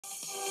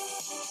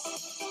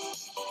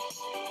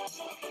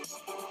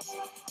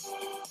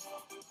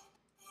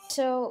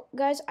So,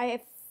 guys,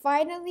 I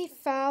finally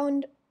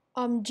found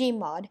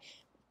Gmod.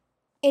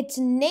 Its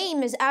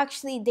name is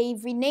actually,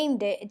 they've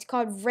renamed it. It's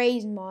called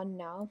Raismon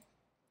now.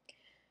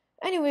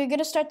 Anyway, we're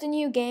gonna start the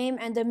new game,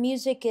 and the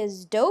music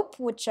is dope,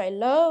 which I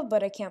love,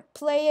 but I can't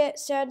play it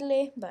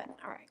sadly. But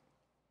alright.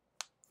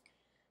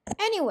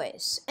 Anyway,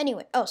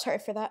 oh, sorry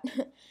for that.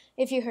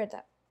 If you heard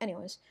that.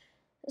 Anyways,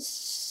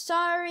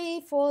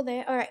 sorry for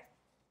that. Alright,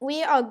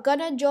 we are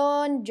gonna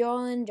join.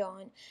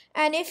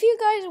 And if you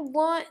guys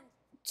want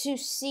to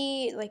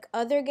see like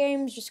other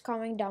games, just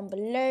comment down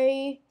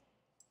below.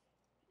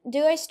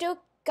 Do I still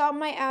got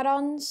my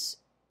add-ons?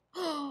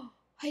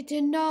 I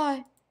did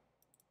not.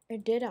 Or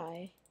did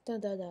I?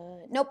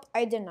 Nope,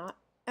 I did not.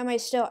 Am I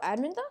still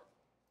admin though?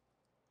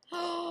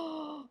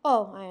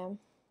 Oh, I am.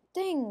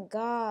 Dang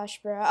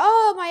gosh, bro.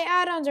 Oh, my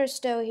add-ons are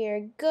still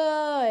here.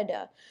 Good.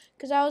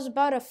 Because I was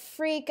about to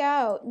freak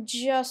out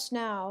just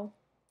now.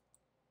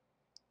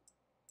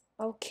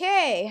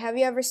 Okay. Have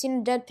you ever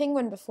seen a dead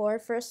penguin before?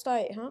 First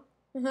sight, huh?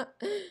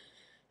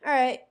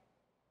 Alright.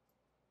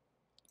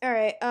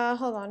 Alright,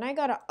 hold on. I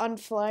gotta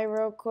unfly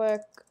real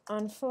quick.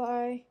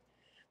 Unfly.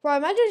 Bro,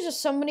 imagine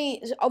just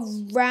somebody, a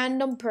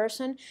random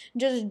person,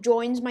 just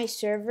joins my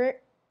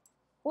server.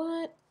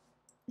 What?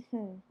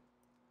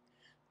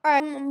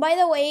 Alright, by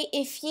the way,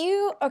 if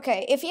you have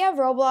Roblox, if you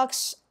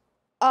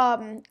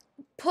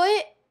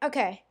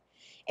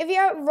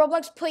have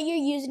Roblox, put your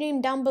username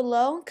down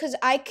below, because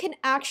I can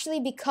actually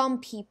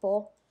become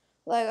people.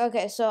 Like,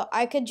 okay, so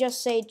I could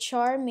just say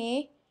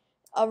Charmy,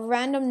 a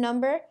random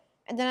number,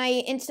 and then I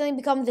instantly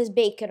become this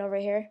bacon over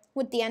here,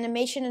 with the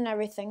animation and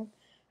everything.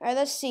 Alright,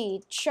 let's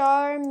see.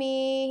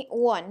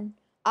 Charmy1.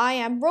 I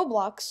am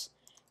Roblox.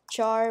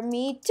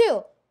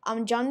 Charmy2.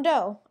 I'm John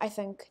Doe, I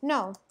think.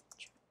 No.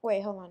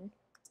 Wait, hold on.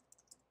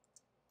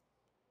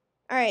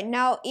 Alright,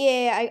 now,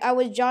 yeah, I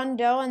was John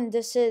Doe, and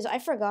this is, I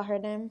forgot her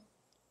name.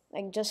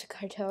 Like,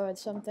 Jessica Doe or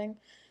something.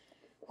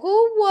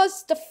 Who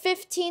was the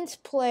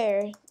 15th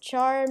player?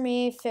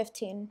 Charmy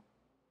 15.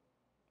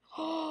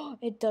 Oh,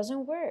 it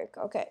doesn't work.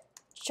 Okay.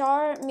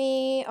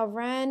 Charmy, a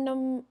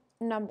random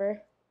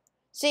number.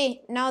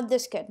 See, now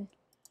this kid.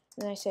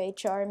 Then I say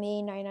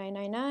Charmy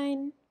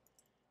 9999.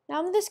 Now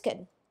I'm this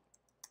kid.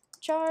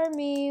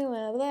 Charmy,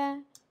 blah, blah.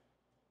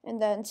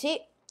 And then,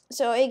 see?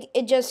 So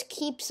it just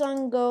keeps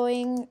on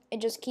going.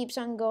 It just keeps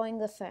on going,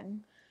 the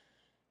thing.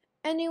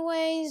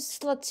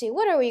 Anyways, let's see.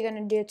 What are we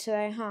gonna do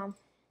today, huh?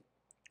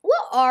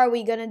 What are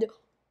we gonna do?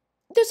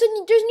 There's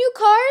new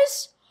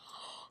cars?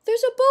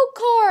 There's a boat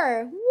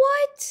car.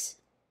 What?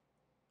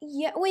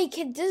 Yeah, wait,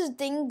 can this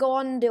thing go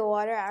on the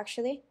water,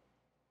 actually?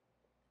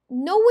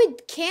 No,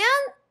 it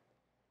can't?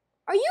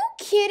 Are you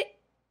kidding?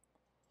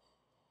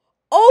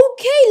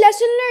 Okay,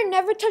 lesson learned.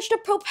 Never touch the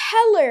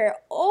propeller.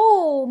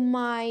 Oh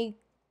my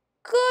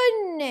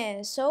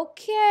goodness.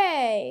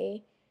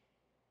 Okay.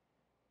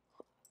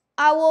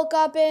 I woke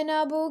up in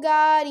a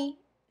Bugatti.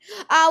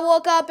 I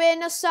woke up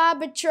in a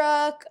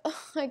Cybertruck.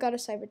 Oh, I got a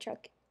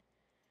Cybertruck.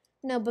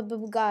 No, but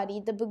Bugatti.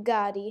 The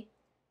Bugatti.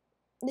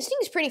 This thing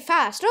is pretty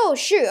fast. Oh,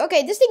 shoot.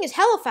 Okay, this thing is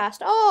hella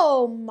fast.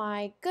 Oh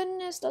my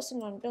goodness. Lesson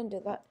learned. Don't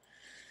do that.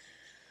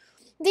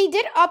 They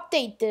did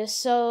update this,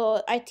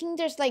 so I think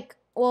there's like,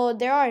 well,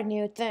 there are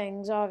new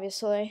things,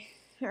 obviously.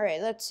 Alright,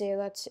 let's see.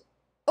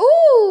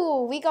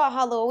 Ooh, we got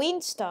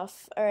Halloween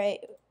stuff.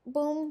 Alright.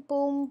 Boom,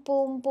 boom,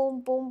 boom,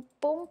 boom, boom,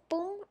 boom,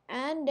 boom,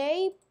 and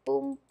a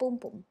boom, boom,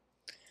 boom.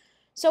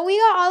 So we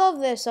got all of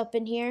this up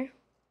in here.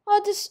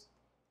 Oh, this...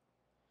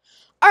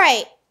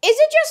 Alright, is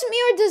it just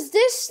me, or does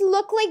this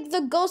look like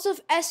the ghost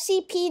of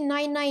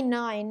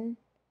SCP-999?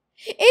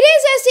 It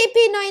is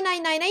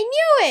SCP-999! I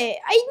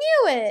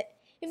knew it!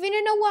 If you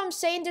don't know what I'm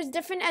saying, there's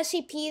different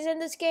SCPs in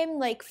this game.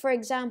 Like, for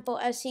example,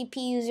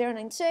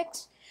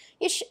 SCP-096.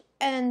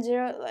 And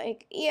zero,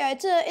 like, yeah,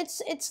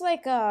 it's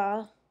like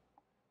a,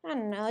 I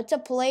don't know, it's a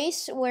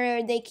place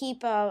where they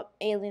keep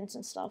aliens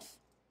and stuff.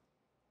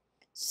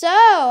 So,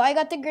 I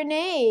got the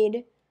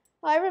grenade.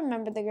 Oh, I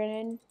remember the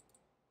grenade.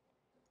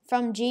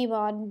 From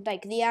Gmod,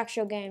 like the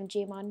actual game,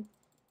 Gmod.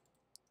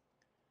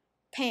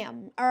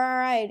 Pam.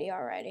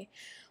 Alrighty.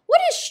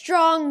 What is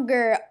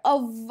stronger, a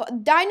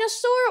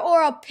dinosaur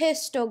or a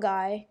pistol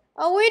guy?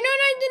 Oh, wait, no,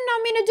 I did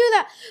not mean to do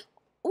that.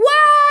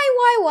 Why?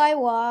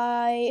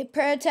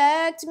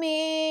 Protect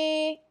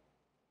me.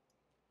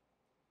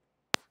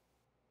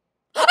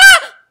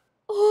 Ah!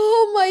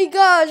 Oh my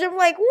gosh, I'm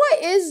like,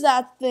 what is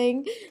that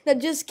thing that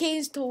just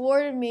came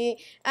toward me?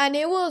 And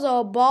it was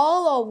a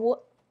ball of wood.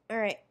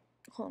 Alright,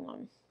 hold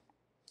on.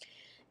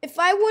 If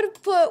I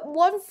would put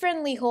one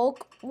friendly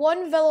Hulk,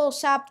 one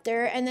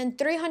Velociraptor, and then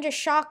 300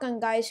 shotgun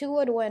guys, who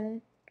would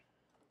win?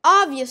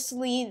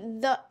 Obviously,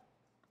 the...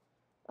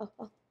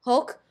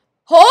 Hulk?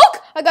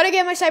 I gotta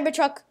get my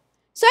Cybertruck.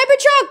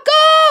 Cybertruck,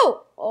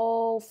 go!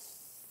 Oh,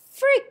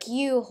 frick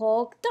you,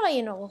 Hulk. Don't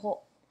you know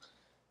Hulk?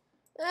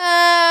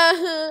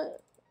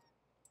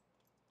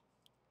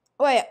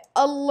 Wait,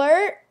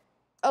 alert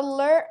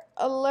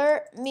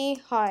me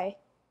high.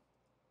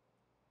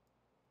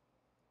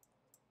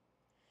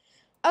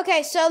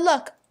 Okay, so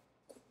look.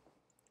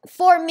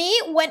 For me,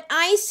 when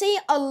I say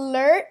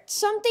alert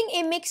something,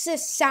 it makes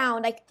this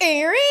sound like,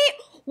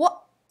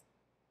 what?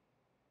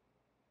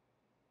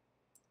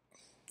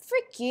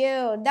 Frick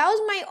you. That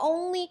was my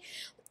only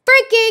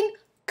freaking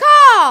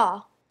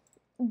car.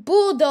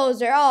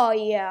 Bulldozer. Oh,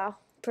 yeah.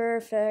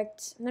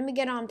 Perfect. Let me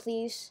get on,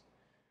 please.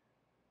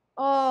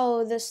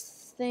 Oh,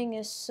 this thing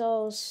is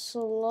so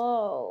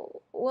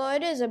slow. Well,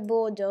 it is a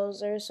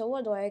bulldozer, so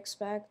what do I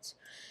expect?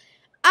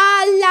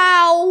 A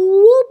la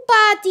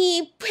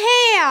whoopity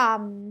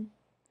Pam.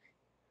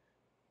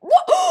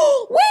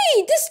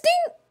 Wait, this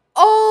thing.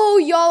 Oh,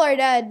 y'all are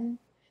dead.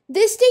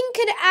 This thing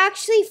could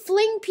actually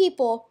fling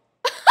people.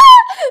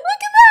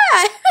 Look at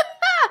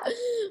that.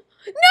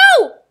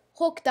 No.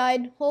 Hulk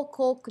died.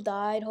 Hulk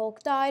died.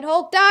 Hulk died.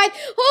 Hulk died.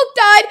 Hulk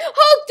died.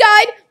 Hulk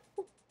died.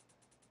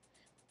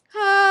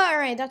 All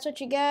right, that's what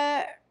you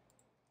get.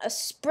 A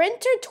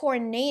sprinter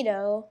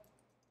tornado.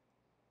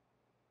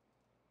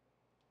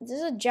 This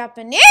is a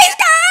Japanese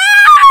car.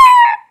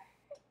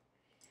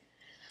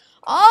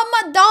 Oh,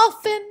 my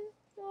dolphin.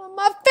 Oh,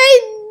 my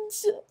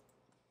fins.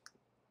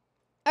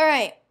 All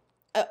right.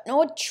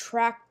 No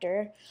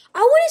tractor. I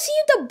want to see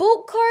if the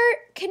boat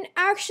cart can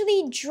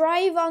actually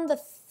drive on the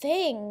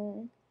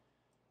thing.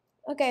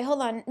 Okay,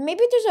 hold on.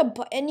 Maybe there's a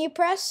button you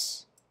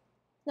press.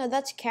 No,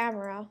 that's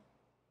camera.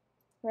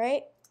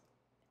 Right?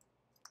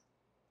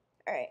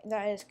 All right,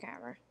 that is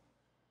camera.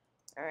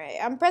 All right,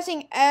 I'm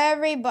pressing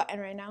every button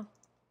right now.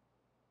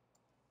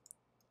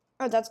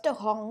 Oh, that's the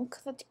honk.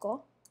 That's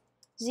cool.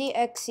 Z,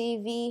 X, C,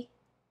 V.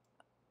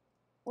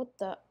 What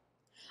the?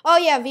 Oh,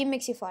 yeah, V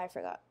makes you fly. I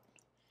forgot.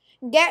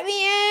 Get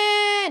me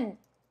in!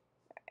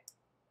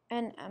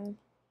 And,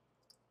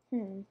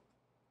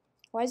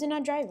 Why is it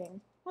not driving?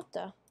 What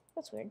the?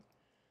 That's weird.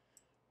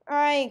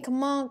 Alright,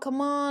 come on,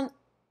 come on.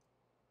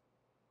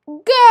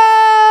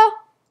 Go!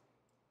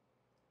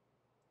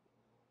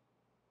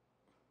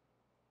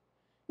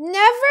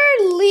 Never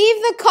leave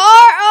the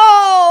car!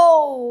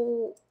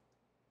 Oh!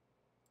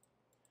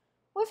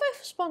 What if I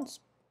spawn?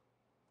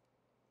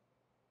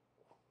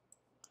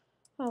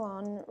 Hold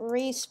on,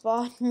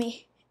 respawn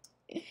me.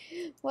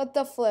 What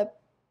the flip?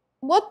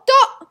 What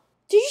the?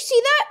 Did you see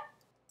that?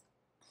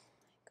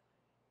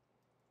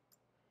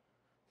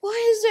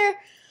 Why is there?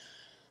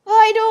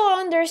 I don't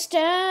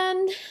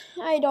understand.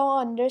 I don't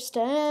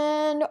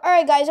understand.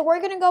 Alright guys,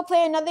 we're gonna go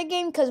play another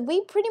game because we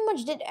pretty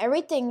much did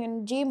everything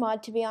in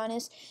Gmod, to be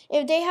honest.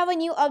 If they have a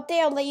new update,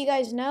 I'll let you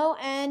guys know.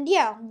 And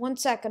yeah, 1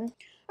 second.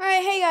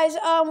 Alright, hey guys,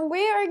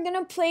 we are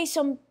gonna play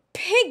some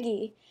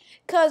Piggy.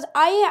 Because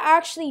I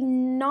actually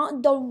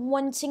not the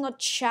one single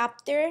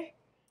chapter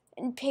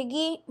in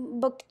Piggy,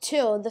 book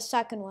 2, the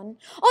second one.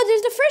 Oh,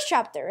 there's the first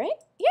chapter, right?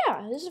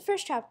 Yeah, this is the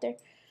first chapter.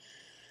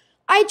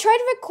 I tried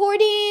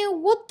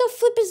recording, what the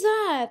flip is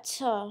that?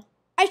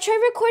 I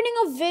tried recording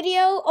a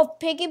video of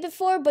Piggy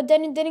before, but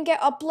then it didn't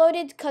get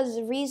uploaded because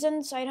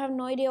reasons, I have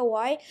no idea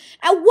why.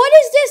 And what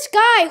is this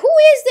guy? Who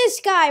is this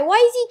guy? Why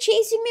is he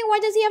chasing me? Why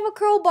does he have a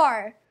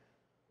crowbar?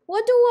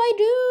 What do I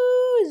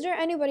do? Is there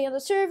anybody on the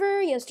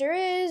server? Yes, there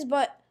is,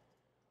 but...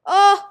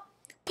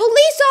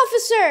 police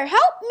officer,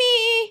 help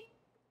me!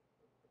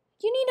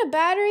 You need a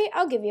battery?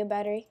 I'll give you a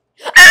battery.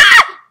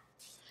 Ah!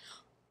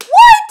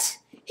 What?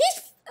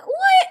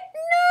 What?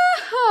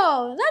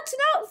 No, that's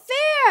not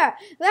fair.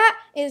 That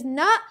is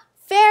not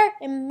fair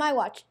in my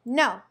watch.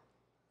 No.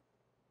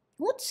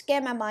 What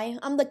skin am I?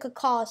 I'm the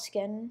cacao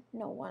skin.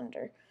 No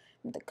wonder.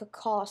 I'm the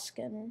cacao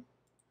skin.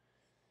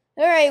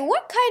 Alright,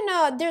 what kind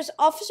of... There's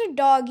Officer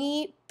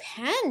Doggy,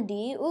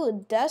 Pandy,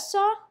 ooh,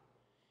 Dessa,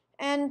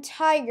 and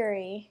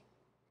Tigery.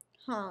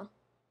 Huh.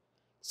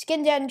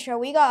 Skin Dentro.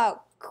 We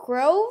got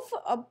Grove,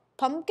 a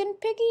Pumpkin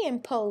Piggy,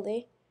 and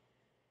Polly.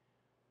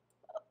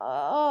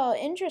 Oh,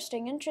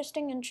 interesting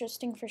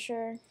for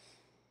sure.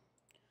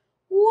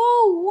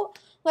 Whoa!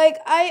 Like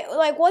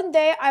one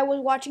day I was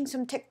watching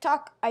some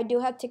TikTok. I do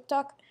have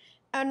TikTok,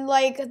 and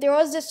like there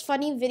was this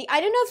funny video. I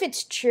don't know if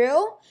it's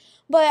true,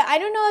 but I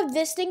don't know if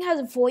this thing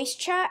has voice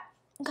chat.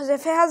 Because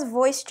if it has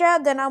voice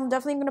chat, then I'm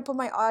definitely gonna put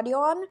my audio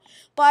on.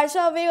 But I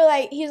saw a video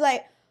like he's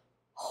like,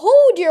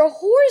 hold your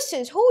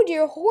horses,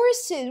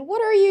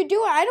 what are you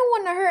doing? I don't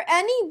want to hurt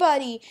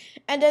anybody.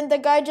 And then the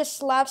guy just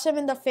slaps him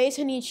in the face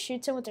and he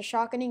shoots him with a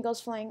shotgun and he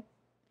goes flying.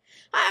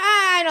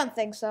 I don't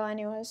think so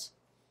anyways.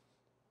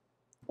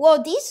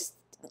 Well, these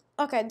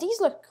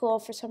look cool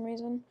for some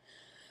reason.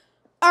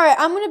 Alright,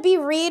 I'm gonna be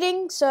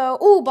reading, so,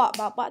 ooh, bot,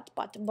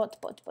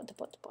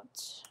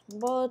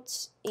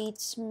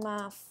 it's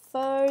my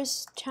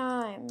first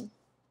time.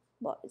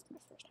 Bot, it's my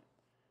first time.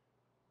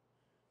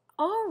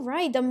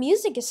 Alright, the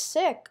music is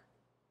sick.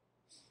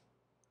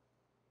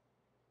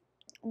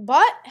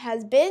 Bot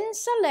has been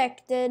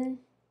selected.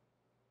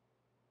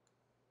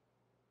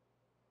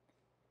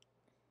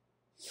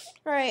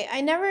 Alright,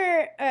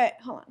 alright,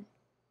 hold on.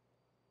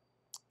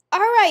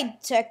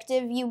 Alright,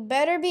 detective, you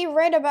better be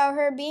right about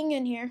her being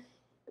in here.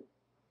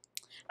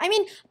 I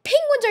mean,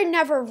 penguins are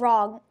never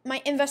wrong.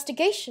 My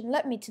investigation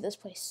led me to this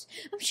place.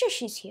 I'm sure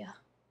she's here.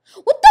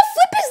 What the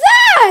flip is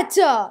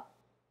that?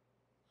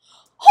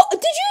 Oh,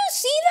 did you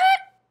see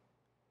that?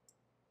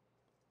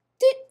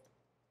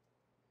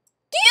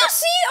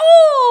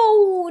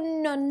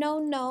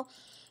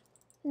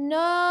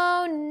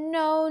 no.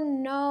 No,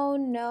 no, no,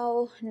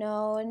 no,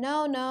 no,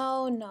 no,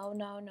 no, no, no,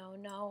 no, no,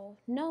 no,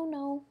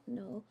 no,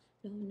 no,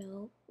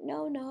 no,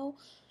 no, no.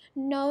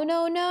 No,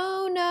 no,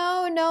 no,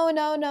 no, no,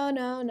 no, no,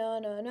 no, no,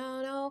 no,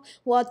 no, no.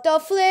 What the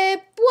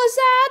flip was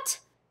that?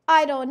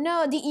 I don't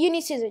know. The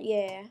uni scissors,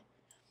 yeah.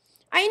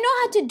 I know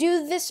how to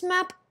do this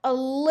map a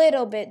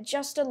little bit,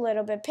 just a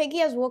little bit. Piggy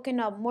has woken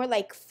up, more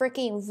like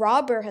freaking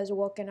Robber has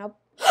woken up.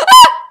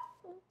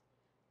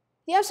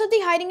 You have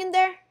something hiding in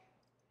there?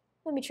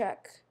 Let me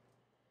check.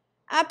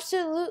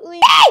 Absolutely.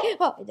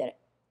 Oh, I did it.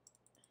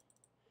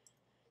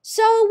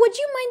 So, would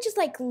you mind just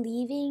like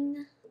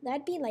leaving?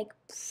 That'd be like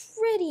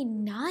pretty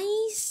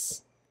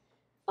nice.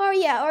 Or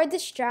yeah, or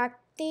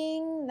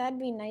distracting. That'd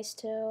be nice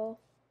too.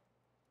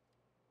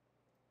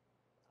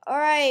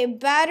 Alright,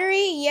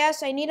 battery.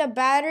 Yes, I need a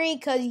battery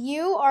because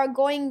you are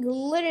going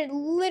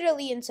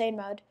literally insane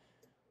mode.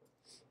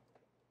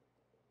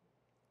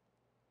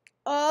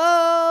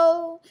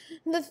 Oh,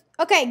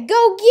 okay,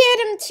 go get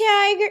him,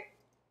 Tiger.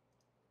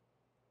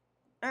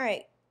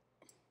 Alright.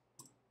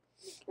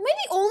 Am I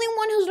the only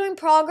one who's doing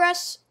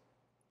progress?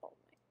 Oh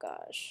my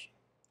gosh.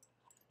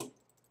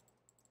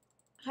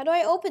 How do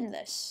I open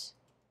this?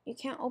 You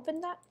can't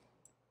open that?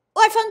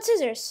 Oh, I found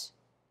scissors.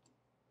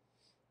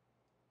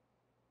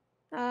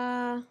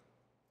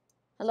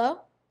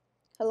 Hello?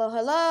 Hello,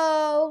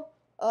 hello.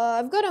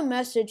 I've got a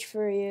message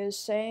for you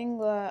saying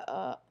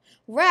that,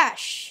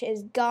 Rash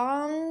is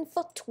gone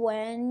for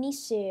 20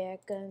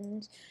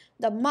 seconds.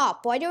 The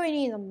mop. Why do I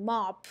need a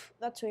mop?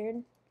 That's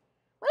weird.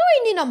 Why do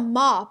I need a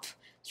mop?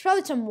 It's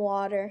probably some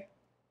water.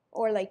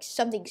 Or like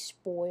something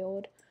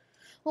spoiled.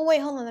 Oh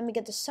wait, hold on. Let me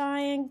get the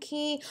cyan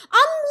key.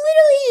 I'm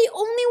literally the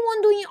only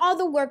one doing all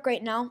the work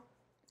right now.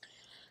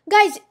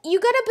 Guys, you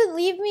gotta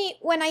believe me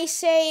when I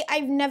say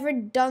I've never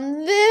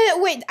done this.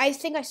 Wait, I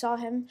think I saw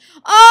him.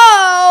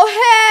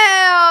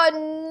 Oh, hell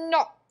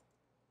no.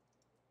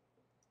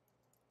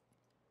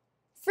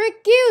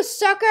 Frick you,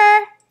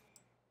 sucker.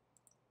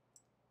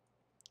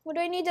 What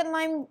do I need the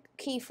lime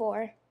key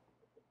for?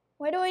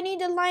 Why do I need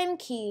the lime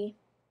key?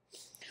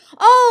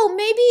 Oh,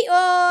 maybe,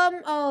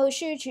 oh,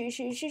 shoot.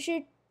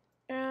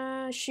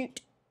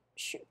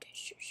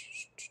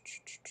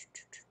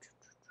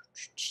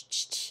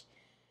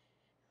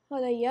 Oh,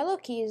 the yellow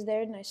key is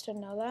there. Nice to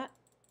know that.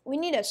 We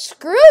need a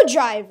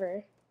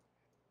screwdriver.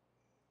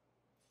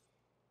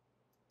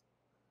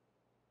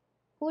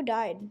 Who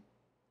died?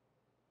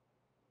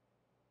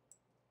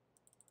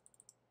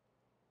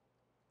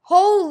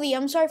 Holy,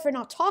 I'm sorry for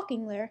not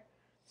talking there.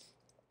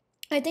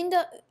 I think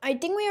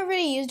we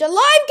already used a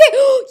lime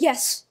key.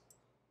 Yes.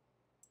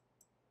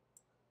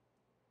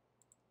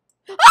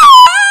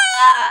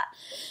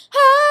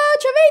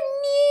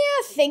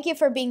 Trevania. Thank you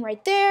for being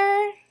right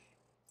there.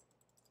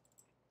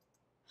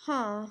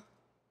 Huh.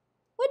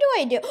 What do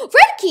I do?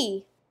 Red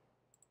key!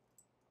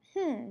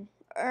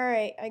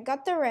 Alright, I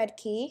got the red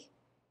key.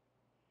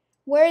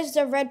 Where's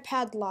the red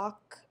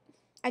padlock?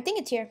 I think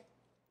it's here.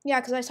 Yeah,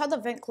 because I saw the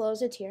vent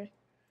close. It's here.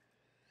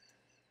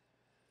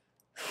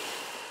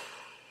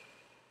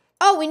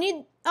 Oh, we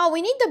need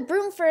the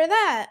broom for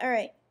that.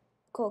 Alright.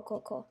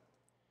 Cool.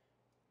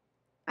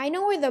 I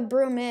know where the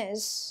broom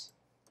is.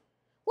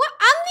 What?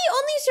 I'm the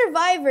only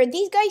survivor.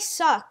 These guys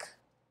suck.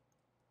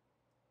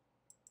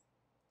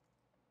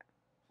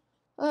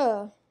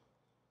 I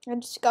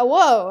just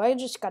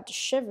got the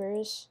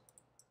shivers.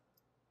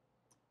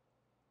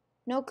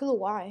 No clue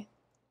why.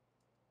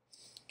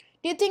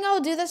 Do you think I'll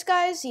do this,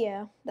 guys?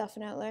 Yeah,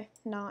 definitely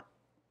not.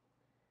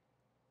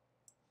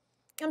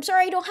 I'm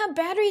sorry, I don't have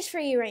batteries for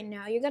you right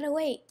now. You're gonna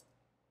wait.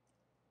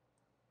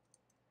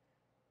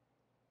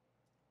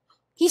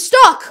 He's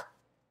stuck!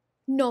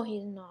 No,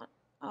 he's not.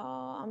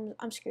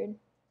 I'm screwed.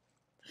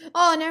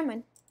 Oh, never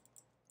mind.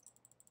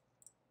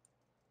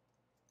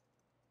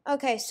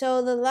 Okay,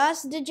 so the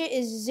last digit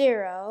is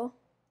 0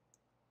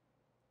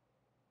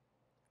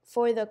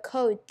 for the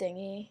code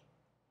thingy.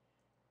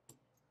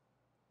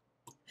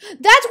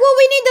 That's what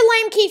we need the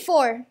lime key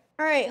for.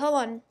 All right, hold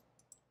on.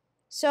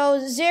 So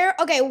 0,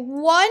 okay,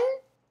 1.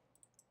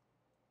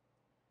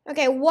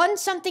 Okay, 1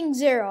 something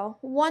 0.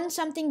 1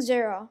 something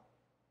 0.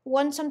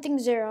 1 something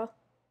 0.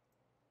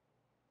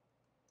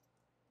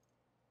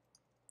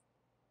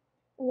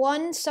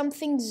 1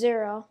 something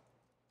 0.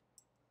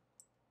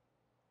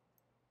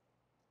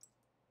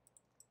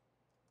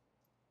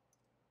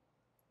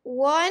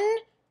 1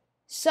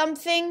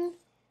 something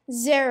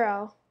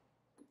 0.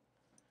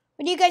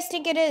 What do you guys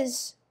think it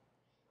is?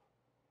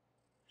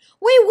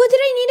 Wait, what did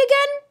I need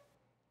again?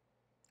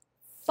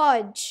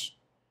 Fudge.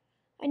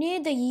 I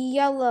needed the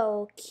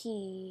yellow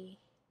key.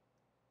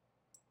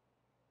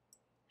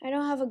 I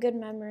don't have a good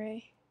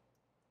memory.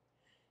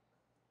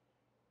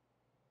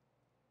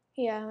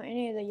 Yeah, I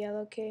needed the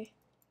yellow key.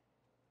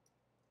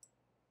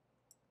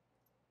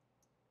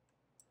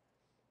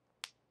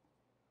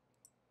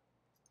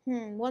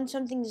 One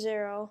something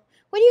 0.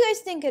 What do you guys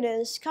think it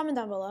is? Comment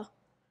down below.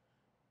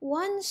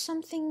 1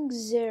 something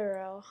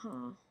 0,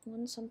 huh?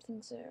 1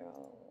 something 0.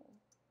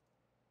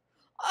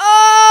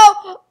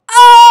 Oh!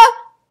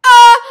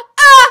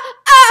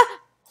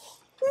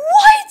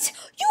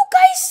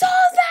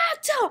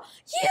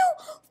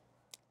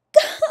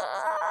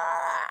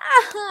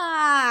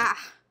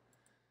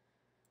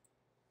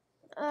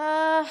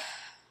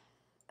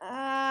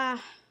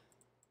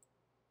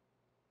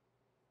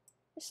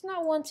 It's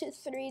not 1, 2,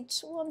 3.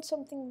 It's 1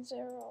 something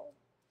 0.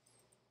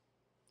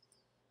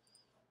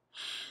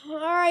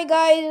 Alright,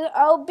 guys.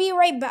 I'll be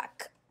right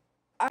back.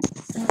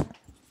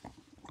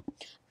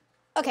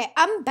 Okay,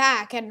 I'm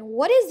back. And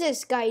what is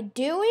this guy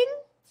doing?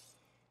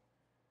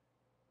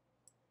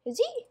 Is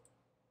he?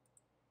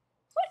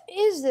 What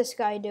is this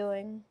guy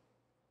doing?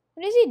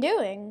 What is he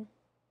doing?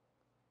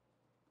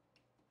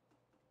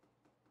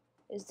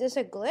 Is this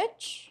a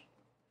glitch?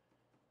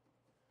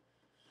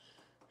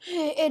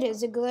 It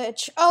is a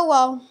glitch. Oh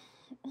well.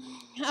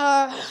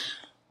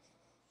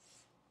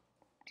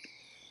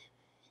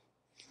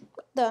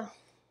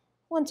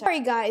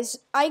 Sorry guys,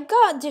 I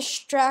got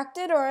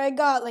distracted, or I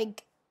got I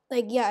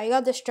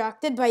got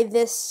distracted by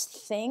this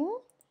thing,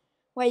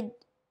 by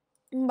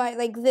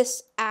like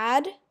this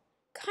ad,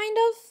 kind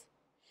of,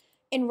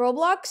 in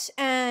Roblox,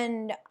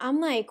 and I'm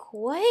like,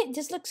 what?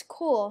 This looks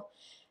cool.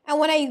 And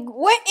when I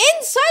went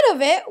inside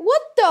of it,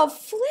 what the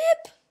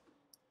flip?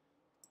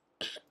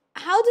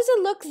 How does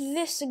it look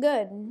this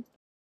good?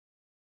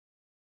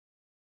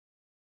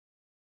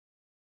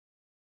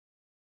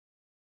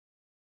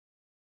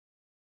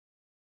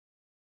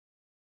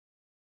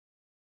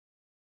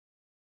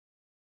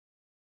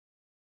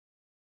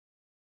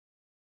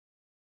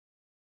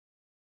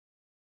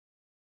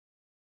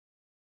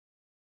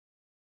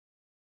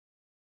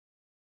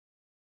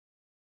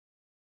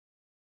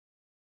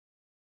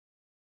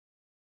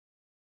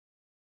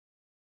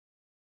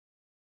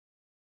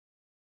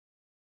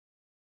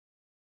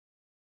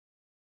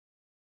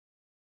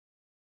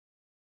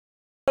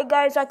 Hey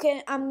guys,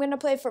 I'm gonna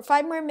play for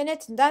 5 more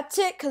minutes and that's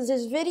it, because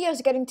this video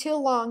is getting too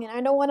long and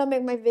I don't want to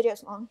make my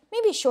videos long.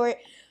 Maybe short.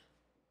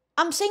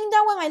 I'm saying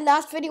that when my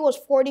last video was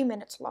 40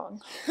 minutes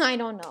long. I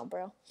don't know,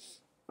 bro.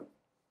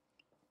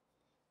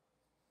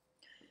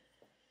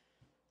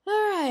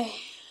 Alright.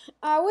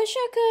 I wish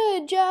I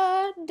could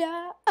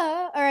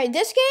Alright,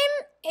 this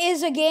game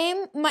is a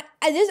game.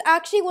 This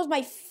actually was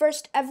my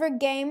first ever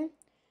game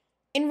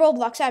in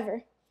Roblox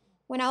ever.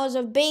 When I was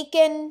a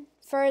bacon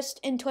first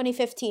in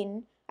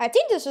 2015. I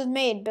think this was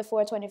made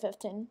before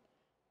 2015.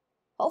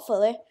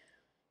 Hopefully.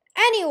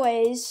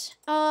 Anyways,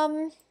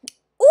 ooh,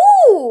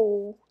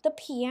 the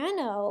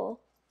piano.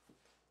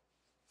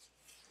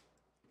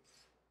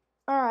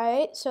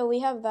 Alright, so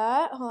we have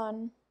that.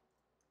 Hold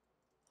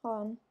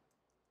on.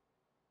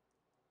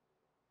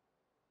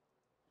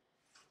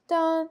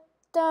 Dun,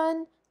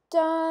 dun,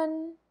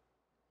 dun.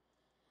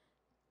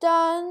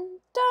 Dun,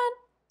 dun,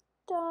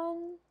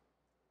 dun.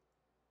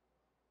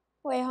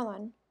 Wait, hold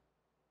on.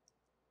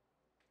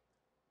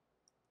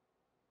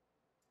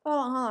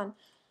 Hold on.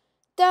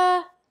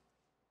 Da,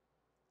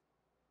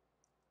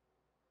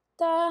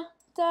 da,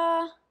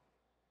 da,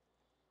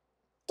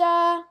 da,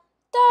 da,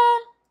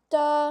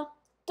 da,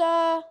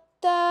 da,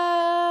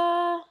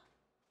 da,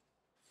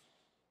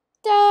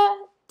 da,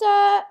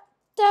 da,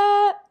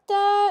 da,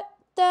 da,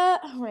 da.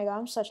 Oh my god,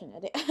 I'm such an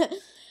idiot.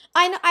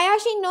 I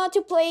actually know how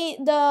to play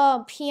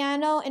the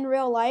piano in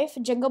real life,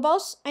 Jingle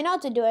Bells. I know how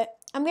to do it.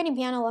 I'm getting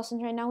piano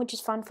lessons right now, which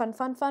is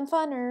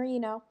funner, you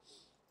know.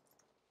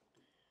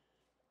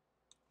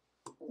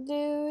 I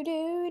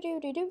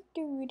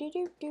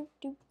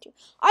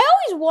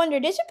always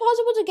wondered, is it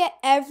possible to get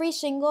every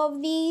single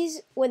of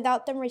these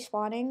without them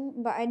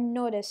respawning? But I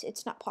noticed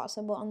it's not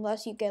possible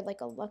unless you get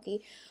like a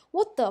lucky.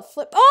 What the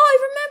flip? Oh, I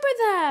remember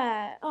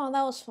that. Oh,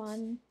 that was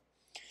fun.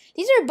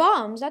 These are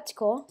bombs. That's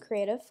cool.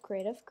 Creative.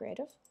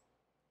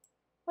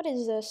 What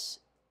is this?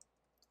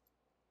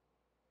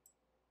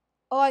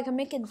 Oh, I can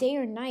make it day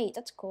or night.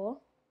 That's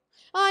cool.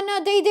 Oh no,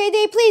 day,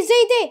 please,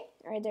 day.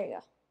 Alright, there you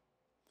go.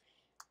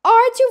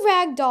 R2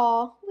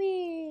 Ragdoll.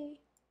 Wee.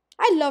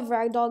 I love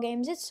Ragdoll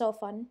games. It's so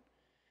fun.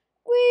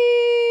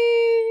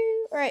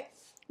 Wee. Alright.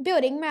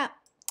 Building map.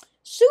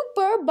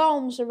 Super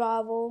bomb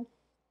survival.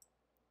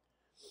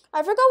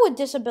 I forgot what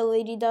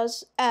disability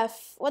does.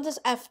 F. What does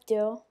F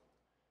do?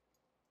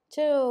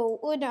 2.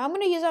 Oh, no, I'm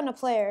gonna use it on a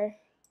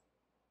player.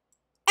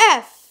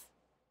 F.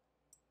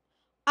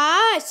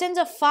 Ah, it sends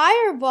a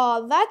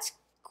fireball. That's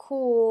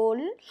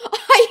cool.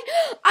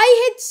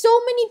 I hit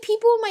so many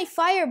people with my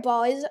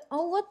fireball.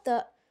 Oh, what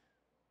the?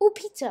 Oh,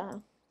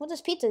 pizza. What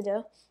does pizza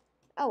do?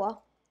 Oh,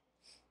 well.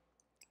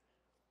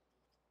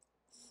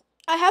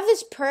 I have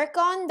this perk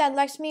on that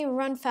lets me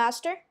run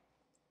faster,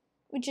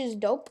 which is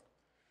dope.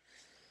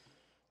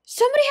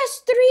 Somebody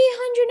has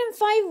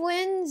 305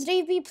 wins.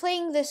 They be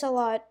playing this a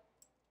lot.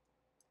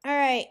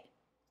 Alright.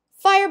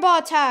 Fireball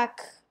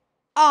attack.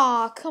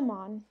 Aw, come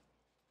on.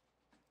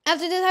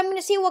 After this, I'm going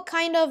to see what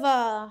kind of,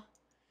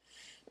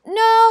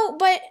 No,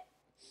 but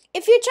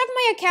if you check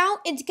my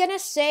account, it's going to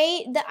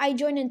say that I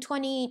joined in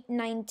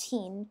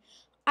 2019.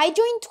 I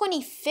joined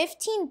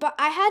 2015, but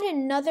I had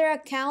another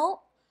account.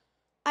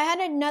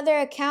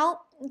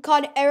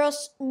 Called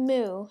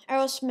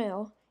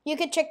Erosmoo. You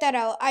could check that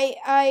out.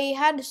 I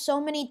had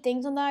so many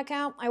things on that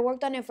account. I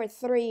worked on it for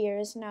 3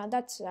 years now.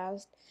 That's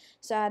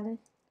sad.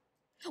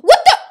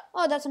 What the?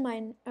 Oh, that's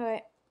mine. All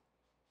right.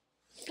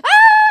 Ah!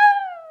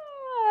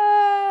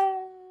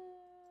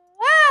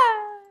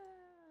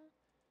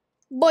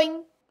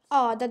 Boing.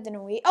 Oh, that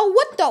didn't reach. Oh,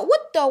 what the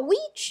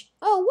weech?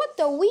 Oh, what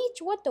the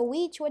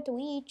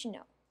weech?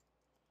 No.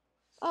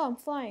 Oh, I'm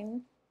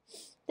flying.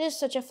 This is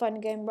such a fun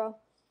game, bro.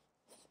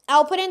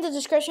 I'll put in the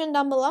description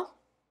down below.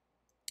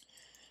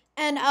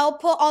 And I'll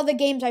put all the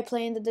games I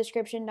play in the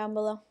description down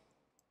below.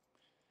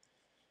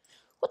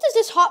 What does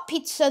this hot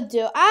pizza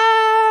do?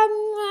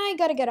 I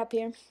gotta get up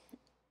here.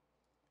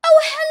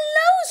 Oh,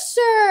 hello,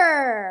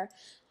 sir.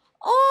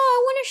 Oh, I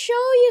want to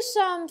show you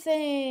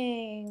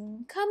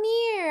something. Come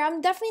here.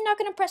 I'm definitely not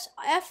gonna press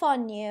F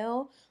on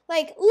you.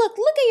 Like, look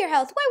at your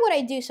health. Why would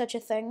I do such a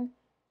thing?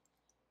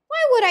 Why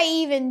would I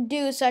even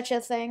do such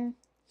a thing?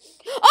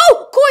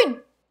 Oh,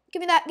 coin! Give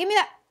me that. Give me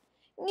that.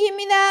 Give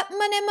me that.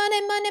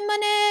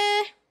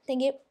 Money.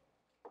 Thank you.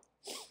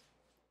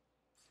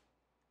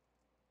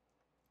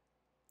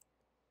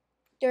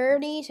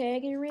 30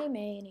 seconds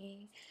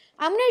remaining.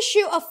 I'm gonna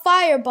shoot a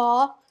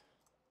fireball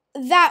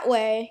that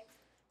way.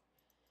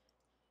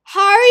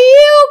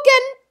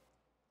 Haryuken!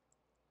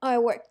 Oh,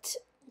 it worked.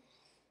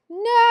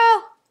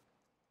 No.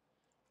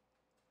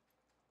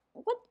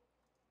 What?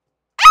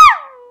 Ah!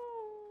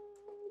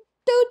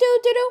 Do.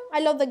 I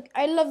love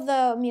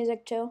the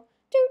music too.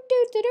 Do.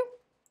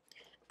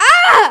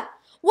 Ah!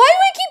 Why do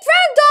I keep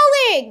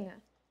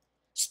ragdolling?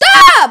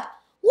 Stop!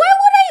 Why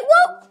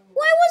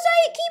was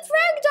I keep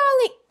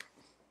ragdolling?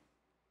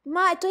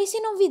 Ma, estoy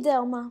haciendo un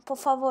video, ma, por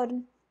favor.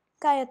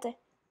 Cállate.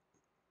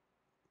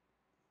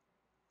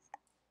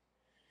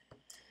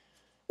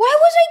 Why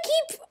was I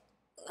keep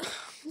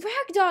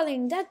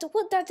ragdolling? That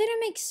didn't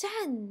make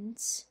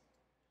sense.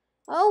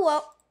 Oh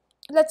well.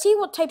 Let's see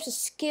what types of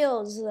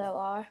skills there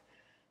are.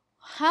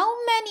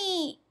 How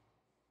many?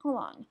 Hold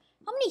on.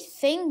 How many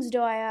things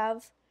do I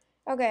have?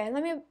 Okay,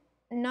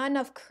 not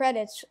enough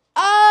credits.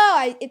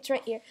 Oh, it's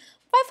right here.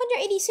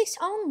 586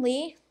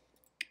 only.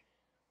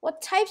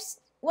 What types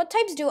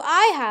do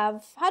I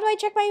have? How do I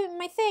check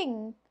my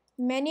thing?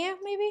 Menu,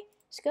 maybe?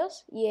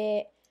 Skills?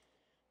 Yeah.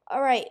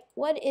 Alright,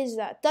 what is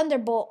that?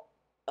 Thunderbolt.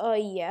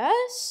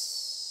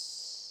 Yes.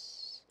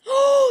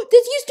 Oh,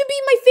 this used to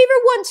be my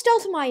favorite one,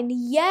 Stealth Mine.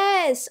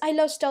 Yes, I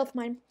love Stealth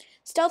Mine.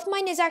 Stealth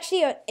Mine is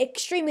actually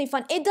extremely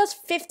fun. It does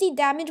 50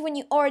 damage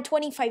or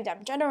 25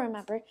 damage. I don't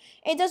remember.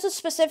 It does a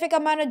specific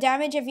amount of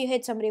damage if you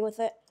hit somebody with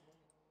it.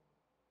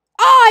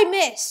 Oh, I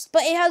missed,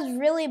 but it has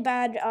really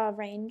bad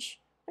range.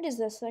 What is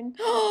this thing?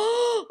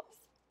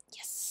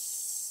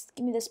 Yes.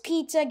 Give me this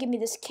pizza. Give me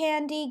this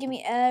candy. Give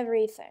me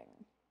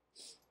everything.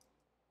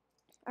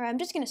 All right, I'm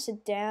just going to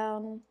sit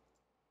down.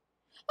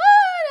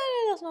 Oh,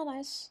 no, that's not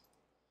nice.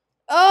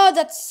 Oh,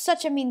 that's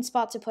such a mean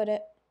spot to put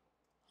it.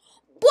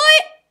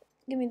 What?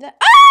 Give me that.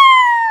 Ah!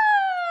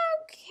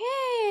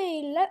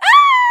 Okay.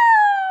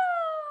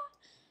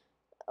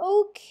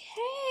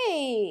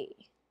 Okay.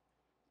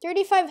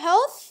 35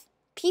 health.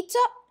 Pizza?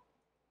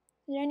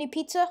 Is there any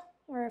pizza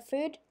or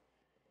food?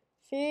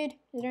 Food?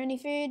 Is there any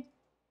food?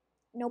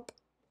 Nope.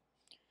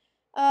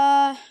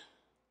 Come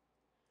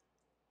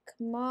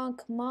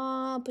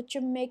on. Put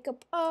your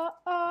makeup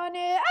on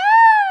it. Ah!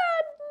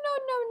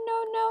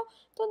 No.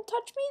 Don't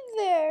touch me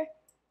there.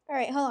 All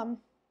right, hold on.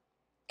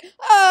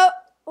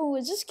 Oh,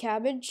 is this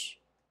cabbage?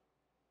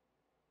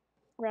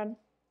 Run.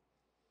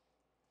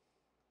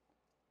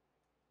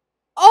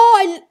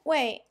 Oh,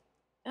 wait.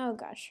 Oh,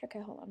 gosh. Okay,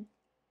 hold on.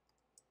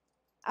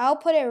 I'll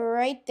put it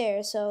right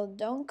there, so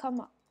don't come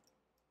up.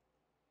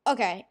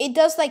 Okay, it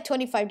does like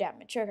 25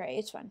 damage. Okay,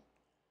 it's fine.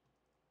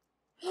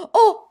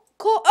 Oh,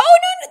 cool. Oh,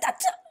 no,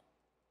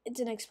 it's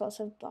an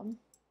explosive bomb.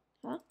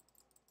 Huh?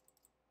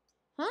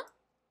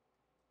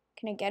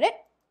 Can I get it?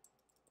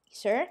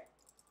 Sir?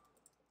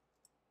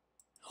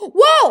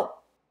 Whoa!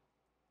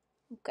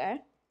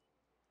 Okay.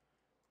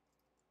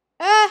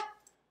 Ah!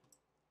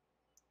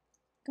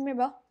 Come here,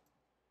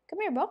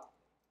 bro.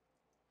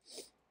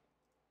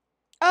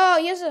 Oh,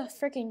 he has a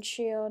freaking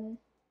shield.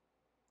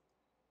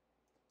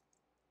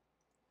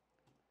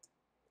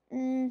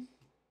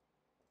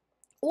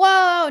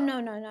 Whoa,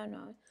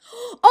 no.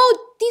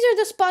 Oh, these are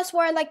the spots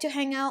where I like to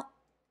hang out.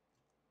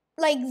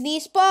 Like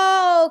these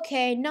spot.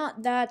 Okay,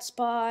 not that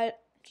spot.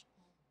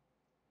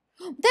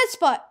 That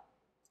spot.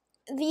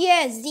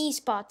 Yes, these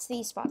spots.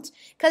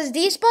 Because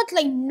these spots,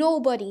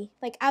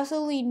 like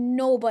absolutely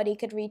nobody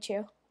could reach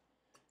you.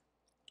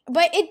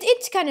 But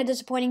it's kind of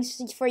disappointing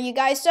for you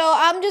guys. So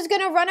I'm just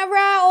going to run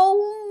around.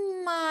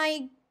 Oh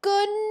my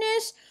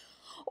goodness.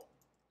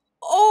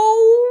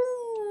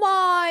 Oh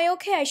my.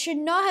 Okay, I should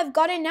not have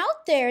gotten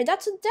out there.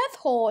 That's a death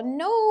hole.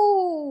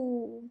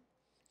 No.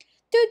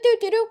 Do.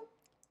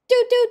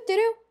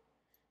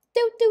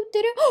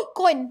 Oh,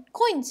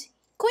 coins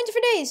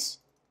for days.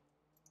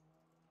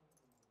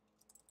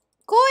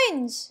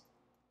 Coins.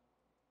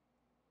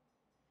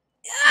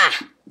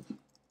 Ah.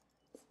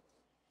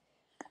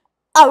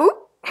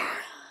 Oh.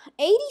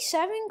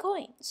 87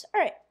 coins.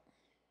 All right.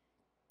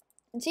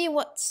 Let's see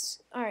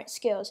what's all right.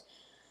 Skills.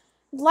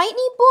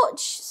 Lightning bolt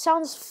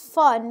sounds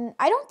fun.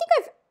 I don't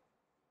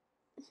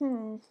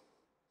think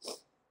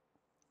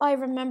I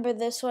remember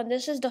this one.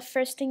 This is the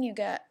first thing you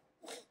get.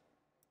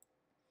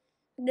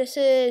 This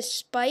is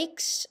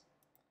spikes,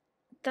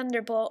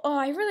 Thunderbolt. Oh,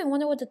 I really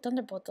wonder what the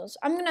Thunderbolt does.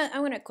 I'm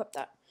gonna equip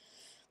that.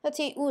 Let's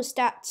see. Ooh,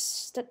 stats,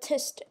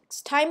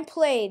 statistics. Time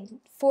played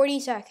 40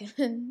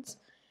 seconds.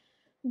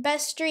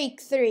 Best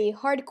streak 3.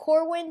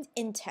 Hardcore wins,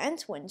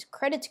 intense wins,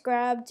 credits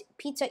grabbed,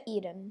 pizza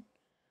eaten.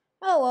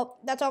 Oh well,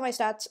 that's all my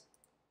stats.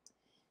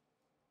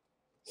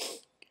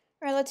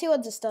 Alright, let's see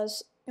what this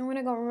does. I'm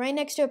gonna go right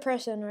next to a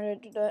person in order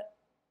to do it.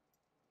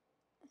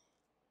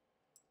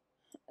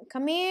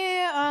 Come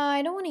here.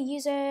 I don't want to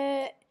use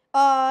it.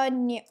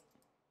 No.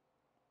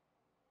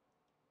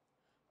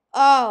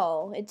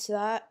 Oh, it's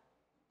that.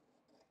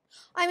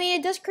 I mean,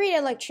 it does create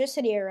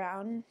electricity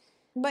around,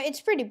 but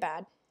it's pretty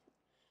bad.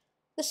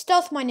 The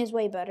stealth mine is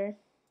way better.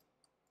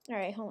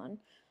 Alright, hold on.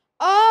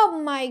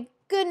 Oh my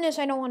goodness,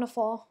 I don't want to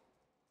fall.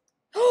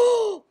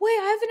 Oh, wait,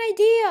 I have an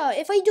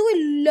idea. If I do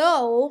it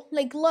low,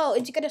 like low,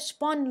 it's gonna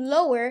spawn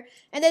lower,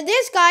 and then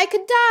this guy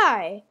could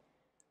die.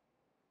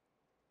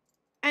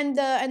 And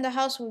the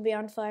house would be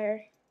on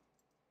fire.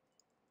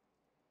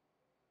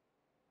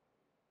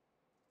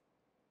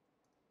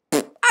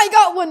 I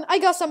got one. I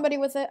got somebody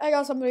with it.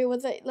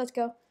 Let's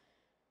go.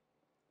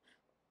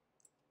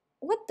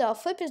 What the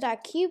flip is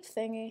that cube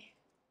thingy?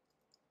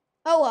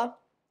 Oh well.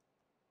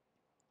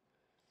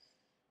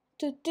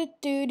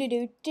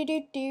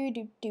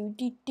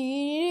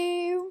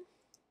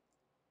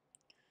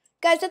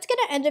 Guys, that's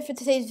gonna end it for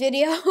today's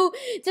video.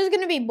 This is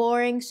gonna be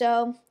boring,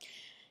 so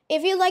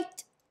if you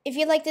liked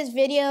this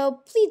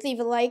video, please leave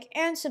a like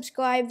and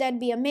subscribe. That'd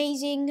be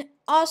amazing.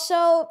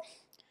 Also,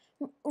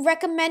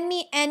 recommend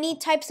me any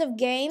types of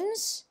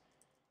games.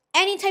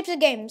 Any types of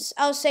games,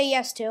 I'll say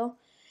yes to.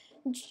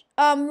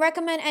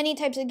 Recommend any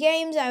types of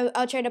games.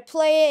 I'll try to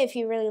play it if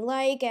you really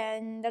like,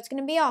 and that's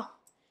gonna be all.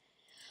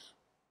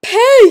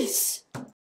 Peace!